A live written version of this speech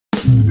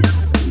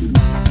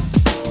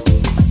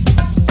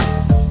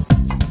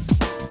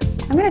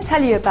going to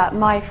tell you about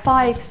my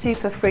 5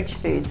 super fridge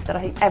foods that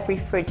I think every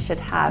fridge should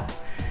have.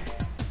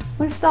 I'm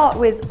going to start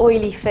with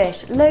oily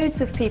fish.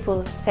 Loads of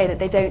people say that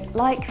they don't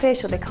like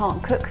fish or they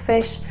can't cook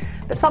fish,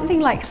 but something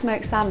like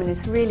smoked salmon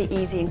is really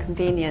easy and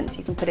convenient.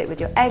 You can put it with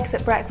your eggs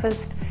at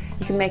breakfast,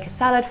 you can make a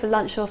salad for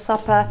lunch or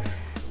supper.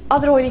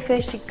 Other oily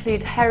fish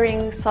include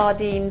herring,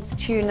 sardines,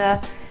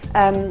 tuna.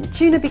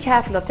 Tuna, be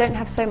careful of, don't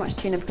have so much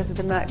tuna because of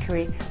the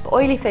mercury, but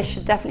oily fish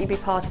should definitely be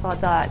part of our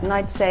diet, and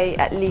I'd say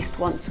at least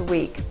once a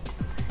week.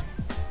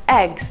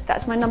 Eggs,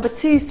 that's my number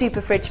 2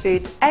 super fridge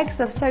food. Eggs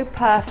are so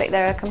perfect,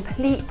 they're a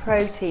complete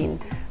protein,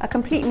 a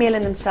complete meal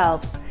in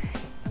themselves.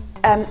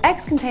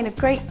 Eggs contain a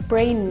great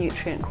brain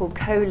nutrient called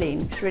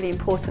choline, which is really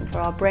important for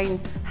our brain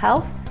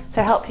health,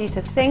 so it helps you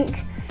to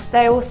think.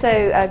 They're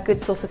also a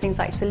good source of things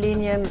like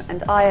selenium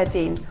and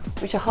iodine,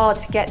 which are hard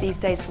to get these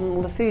days from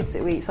all the foods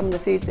that we eat, some of the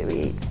foods that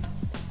we eat.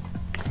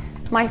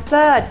 My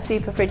 3rd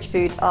super fridge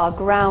food are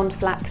ground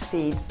flax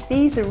seeds.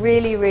 These are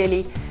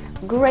really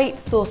great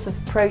source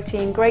of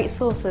protein, great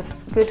source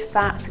of good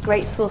fats, a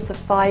great source of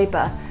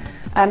fibre.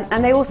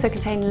 And they also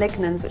contain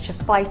lignans, which are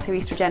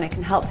phytoestrogenic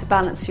and help to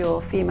balance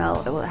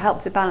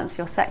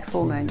your sex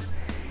hormones.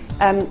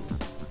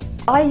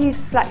 I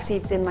use flax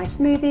seeds in my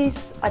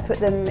smoothies, I put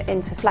them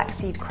into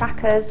flaxseed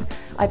crackers,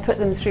 I put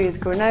them through the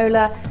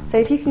granola. So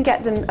if you can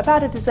get them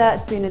about a dessert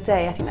spoon a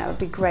day, I think that would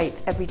be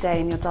great every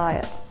day in your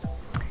diet.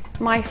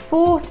 My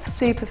 4th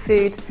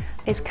superfood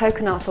is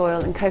coconut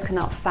oil and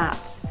coconut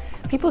fats.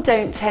 People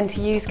don't tend to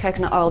use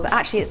coconut oil, but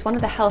actually it's one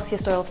of the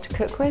healthiest oils to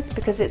cook with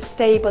because it's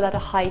stable at a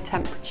high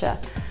temperature.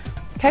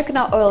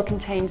 Coconut oil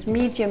contains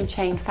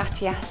medium-chain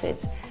fatty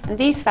acids, and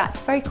these fats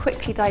are very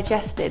quickly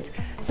digested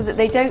so that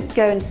they don't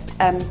go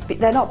and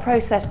they're not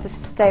processed to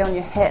stay on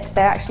your hips,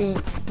 they're actually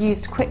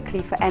used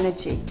quickly for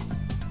energy.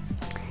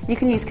 You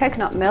can use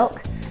coconut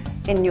milk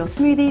in your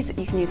smoothies,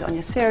 you can use it on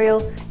your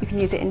cereal, you can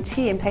use it in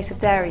tea in place of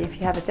dairy if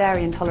you have a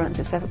dairy intolerance,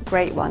 it's a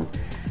great one.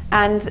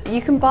 And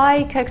you can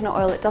buy coconut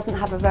oil that doesn't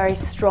have a very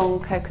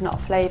strong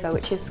coconut flavour,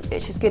 which is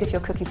good if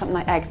you're cooking something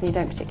like eggs and you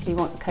don't particularly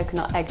want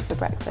coconut eggs for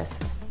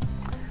breakfast.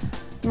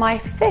 My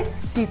 5th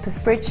super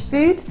fridge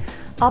food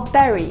are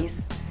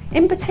berries,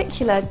 in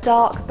particular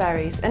dark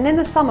berries, and in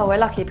the summer we're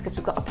lucky because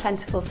we've got a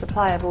plentiful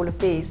supply of all of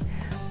these.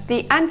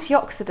 The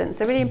antioxidants,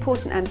 the really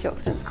important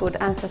antioxidants called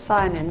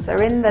anthocyanins,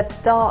 are in the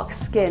dark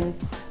skin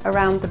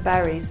around the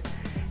berries.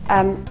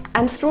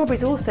 And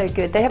strawberries are also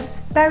good.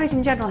 Berries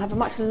in general have a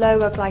much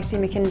lower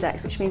glycemic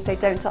index, which means they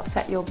don't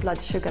upset your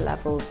blood sugar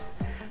levels.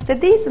 So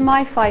these are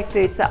my 5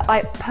 foods that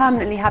I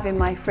permanently have in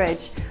my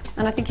fridge.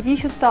 And I think if you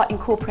should start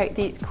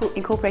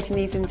incorporating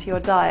these into your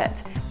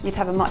diet, you'd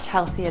have a much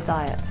healthier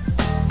diet.